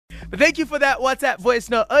But thank you for that WhatsApp voice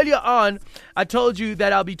note. Earlier on, I told you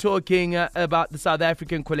that I'll be talking about the South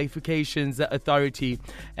African Qualifications Authority.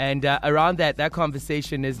 And around that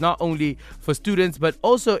conversation is not only for students, but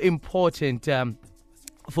also important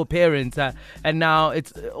for parents. And now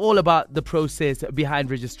it's all about the process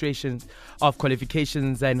behind registration of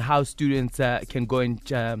qualifications and how students can go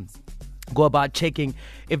and go about checking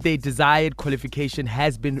if their desired qualification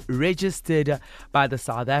has been registered by the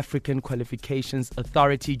South African Qualifications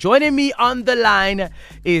Authority. Joining me on the line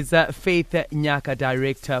is Faith Nyaka,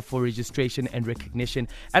 Director for Registration and Recognition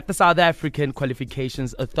at the South African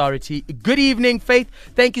Qualifications Authority. Good evening, Faith.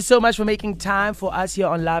 Thank you so much for making time for us here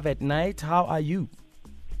on Live at Night. How are you?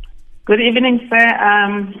 Good evening, sir.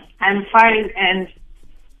 I'm fine,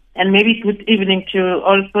 and maybe good evening to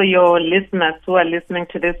also your listeners who are listening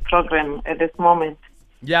to this program at this moment.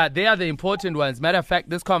 Yeah, they are the important ones. Matter of fact,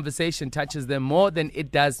 this conversation touches them more than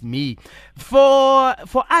it does me. For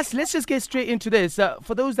us, let's just get straight into this.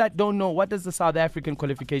 For those that don't know, what does the South African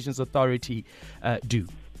Qualifications Authority do?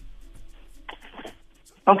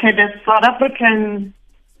 Okay, the South African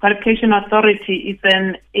Qualification Authority is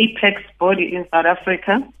an apex body in South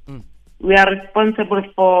Africa. We are responsible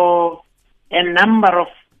for a number of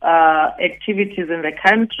activities in the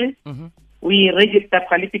country. We register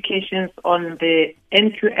qualifications on the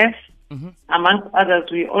NQF. Amongst others,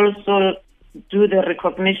 we also do the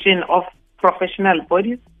recognition of professional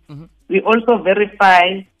bodies. We also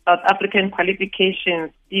verify South African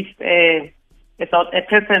qualifications if a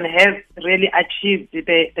person has really achieved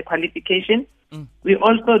the qualification. We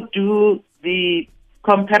also do the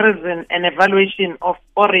comparison and evaluation of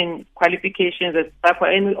foreign qualifications at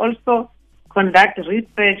SAQA, and we also conduct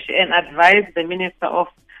research and advise the Minister of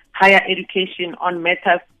Higher Education on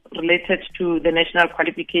matters related to the National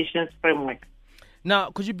Qualifications Framework.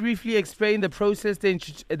 Now, could you briefly explain the process the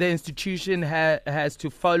institution has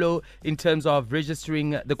to follow in terms of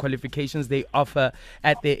registering the qualifications they offer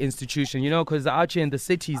at their institution? You know, because out here in the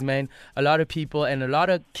cities, man, a lot of people and a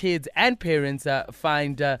lot of kids and parents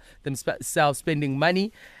find themselves spending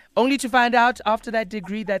money only to find out after that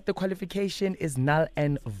degree that the qualification is null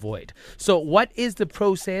and void. So what is the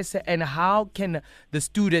process and how can the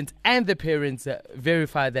students and the parents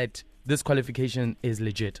verify that this qualification is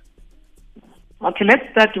legit? Okay, let's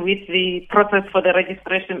start with the process for the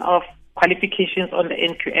registration of qualifications on the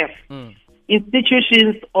NQF.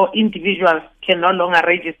 Institutions or individuals can no longer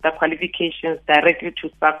register qualifications directly to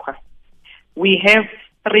SAQA. We have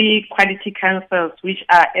 3 quality councils which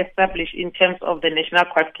are established in terms of the National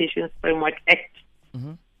Qualifications Framework Act.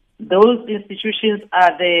 Those institutions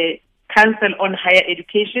are the Council on Higher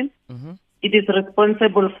Education. It is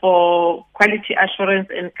responsible for quality assurance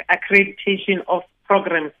and accreditation of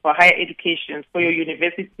programs for higher education for your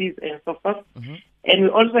universities and so forth. And we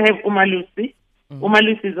also have Umalusi.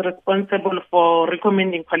 Umalusi is responsible for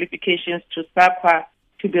recommending qualifications to SAQA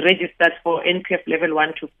to be registered for NQF level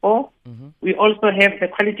 1 to 4. We also have the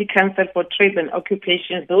Quality Council for Trades and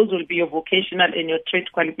Occupations. Those will be your vocational and your trade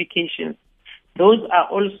qualifications. Those are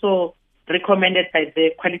also recommended by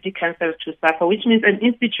the Quality Council to SAQA, which means an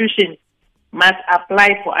institution must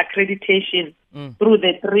apply for accreditation through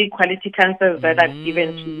the 3 quality councils that are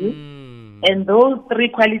given to you. And those 3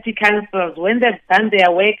 quality councils, when they've done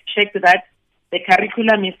their work, check that the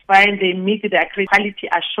curriculum is fine, they meet the quality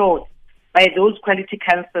assured by those quality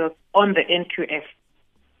councils on the NQF.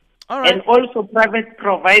 All right. And also private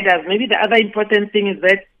providers. Maybe the other important thing is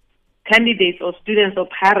that candidates or students or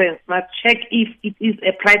parents must check if it is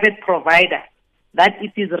a private provider, that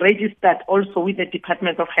it is registered also with the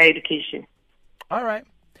Department of Higher Education. All right.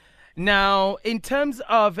 Now, in terms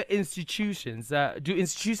of institutions, do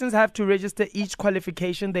institutions have to register each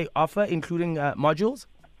qualification they offer, including modules?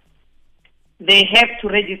 They have to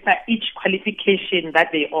register each qualification that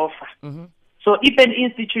they offer. So if an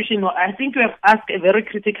institution, I think you have asked a very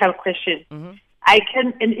critical question.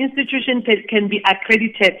 An institution can be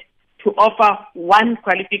accredited to offer 1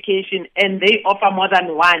 qualification and they offer more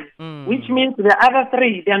than 1, which means the other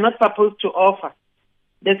 3 they are not supposed to offer.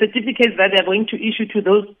 The certificates that they are going to issue to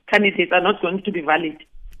those candidates are not going to be valid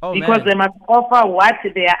because they must offer what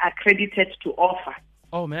they are accredited to offer.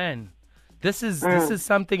 Oh, man. This is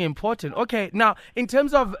something important. Okay, now, in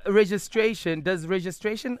terms of registration, does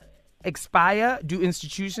registration expire? Do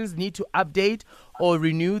institutions need to update or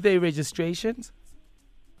renew their registrations?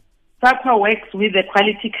 SAQA works with the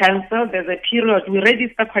Quality Council. There's a period. We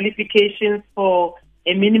register qualifications for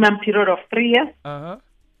a minimum period of 3 years.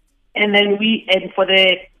 And then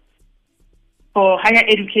for higher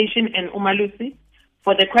education and Umalusi,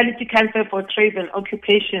 for the Quality Council for Trades and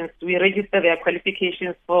Occupations, we register their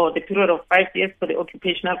qualifications for the period of 5 years for the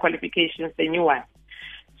occupational qualifications, the new one.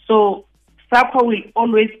 So SAQA will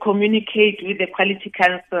always communicate with the quality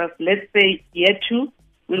councils. Let's say year 2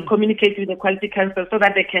 will communicate with the quality council so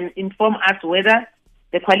that they can inform us whether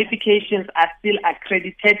the qualifications are still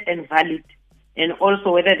accredited and valid, and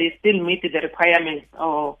also whether they still meet the requirements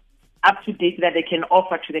or up to date that they can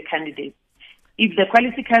offer to the candidates. If the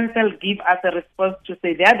quality council give us a response to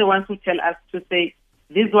say, they are the ones who tell us to say,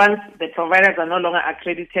 these ones, the providers are no longer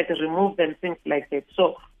accredited, remove them, things like that.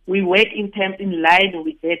 So we work in line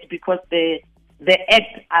with that, because the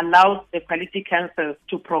Act allows the quality councils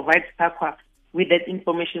to provide SAQA with that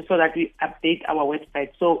information so that we update our website.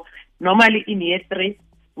 So normally in year 3,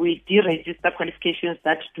 we deregister qualifications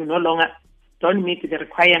that don't meet the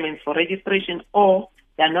requirements for registration, or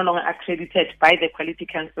they are no longer accredited by the quality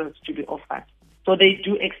councils to be offered. So they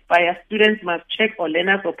do expire. Students must check, or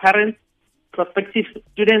learners or parents, prospective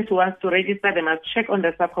students who want to register, they must check on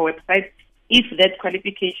the SAQA website if that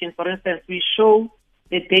qualification, for instance, we show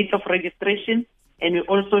the date of registration and we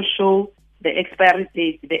also show the expiry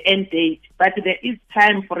date, the end date. But there is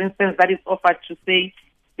time, for instance, that is offered to say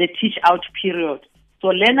the teach-out period. So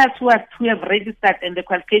learners who have registered and the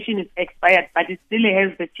qualification is expired, but it still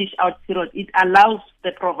has the teach-out period, it allows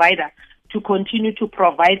the provider to continue to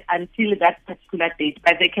provide until that particular date.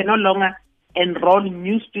 But they can no longer enroll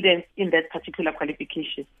new students in that particular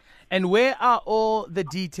qualification. And where are all the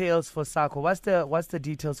details for SAQA? What's the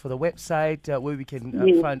details for the website where we can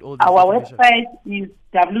find all this Our information? website is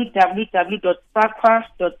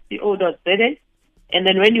www.saqa.co.za. And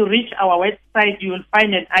then when you reach our website, you will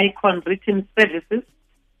find an icon written services.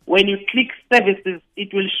 When you click services,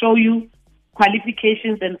 it will show you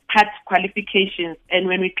qualifications and part qualifications. And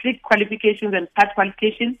when we click qualifications and part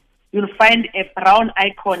qualifications, you'll find a brown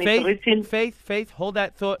icon. It's written. Faith, hold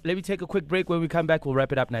that thought. Let me take a quick break. When we come back, we'll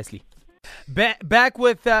wrap it up nicely. Back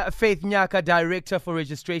with Faith Nyaka, Director for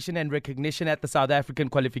Registration and Recognition at the South African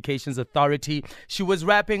Qualifications Authority. She was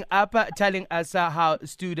wrapping up, telling us how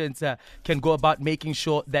students can go about making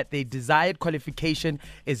sure that their desired qualification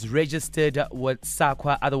is registered with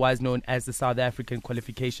SAQA, otherwise known as the South African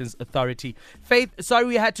Qualifications Authority. Faith, sorry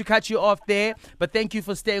we had to cut you off there, but thank you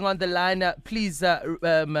for staying on the line. Please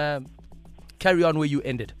carry on where you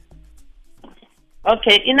ended.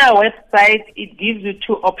 Okay, in our website, it gives you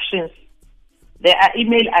 2 options. There are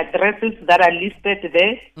email addresses that are listed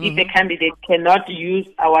there if a candidate cannot use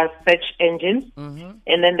our search engines.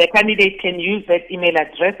 And then the candidate can use that email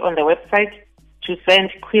address on the website to send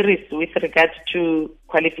queries with regards to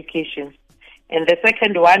qualifications. And the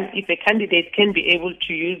second one, if a candidate can be able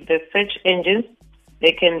to use the search engines,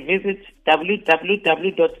 they can visit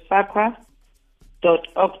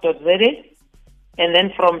www.saqa.org.za. And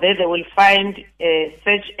then from there, they will find a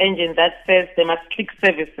search engine that says they must click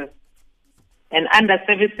services. And under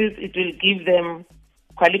services, it will give them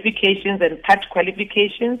qualifications and part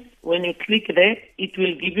qualifications. When you click there, it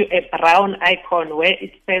will give you a brown icon where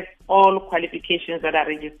it says all qualifications that are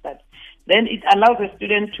registered. Then it allows a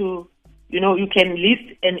student to, you can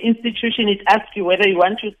list an institution. It asks you whether you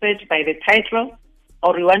want to search by the title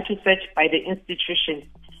or you want to search by the institution.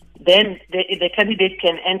 Then the candidate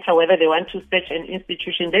can enter whether they want to search an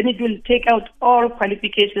institution. Then it will take out all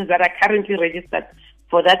qualifications that are currently registered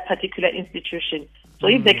for that particular institution. So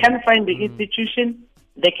if they can't find the institution,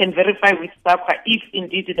 they can verify with SAQA if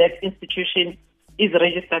indeed that institution is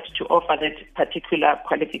registered to offer that particular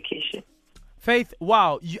qualification. Faith,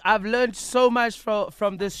 wow, I've learned so much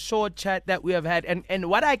from this short chat that we have had. And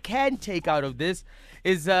what I can take out of this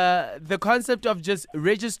is the concept of just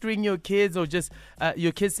registering your kids, or just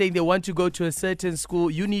your kids saying they want to go to a certain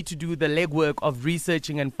school. You need to do the legwork of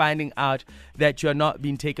researching and finding out that you're not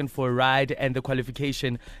being taken for a ride, and the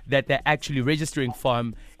qualification that they're actually registering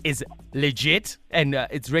from is legit and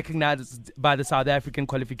it's recognized by the South African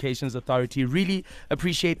Qualifications Authority. Really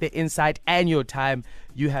appreciate the insight and your time.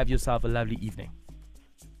 You have yourself a lovely evening.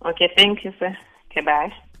 Okay, thank you, sir. Okay,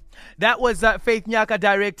 bye. That was Faith Nyaka,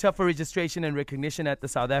 Director for Registration and Recognition at the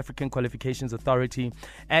South African Qualifications Authority.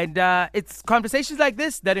 And it's conversations like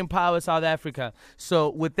this that empower South Africa. So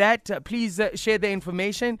with that, please share the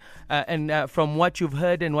information and from what you've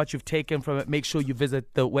heard and what you've taken from it, make sure you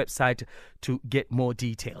visit the website to get more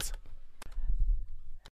details.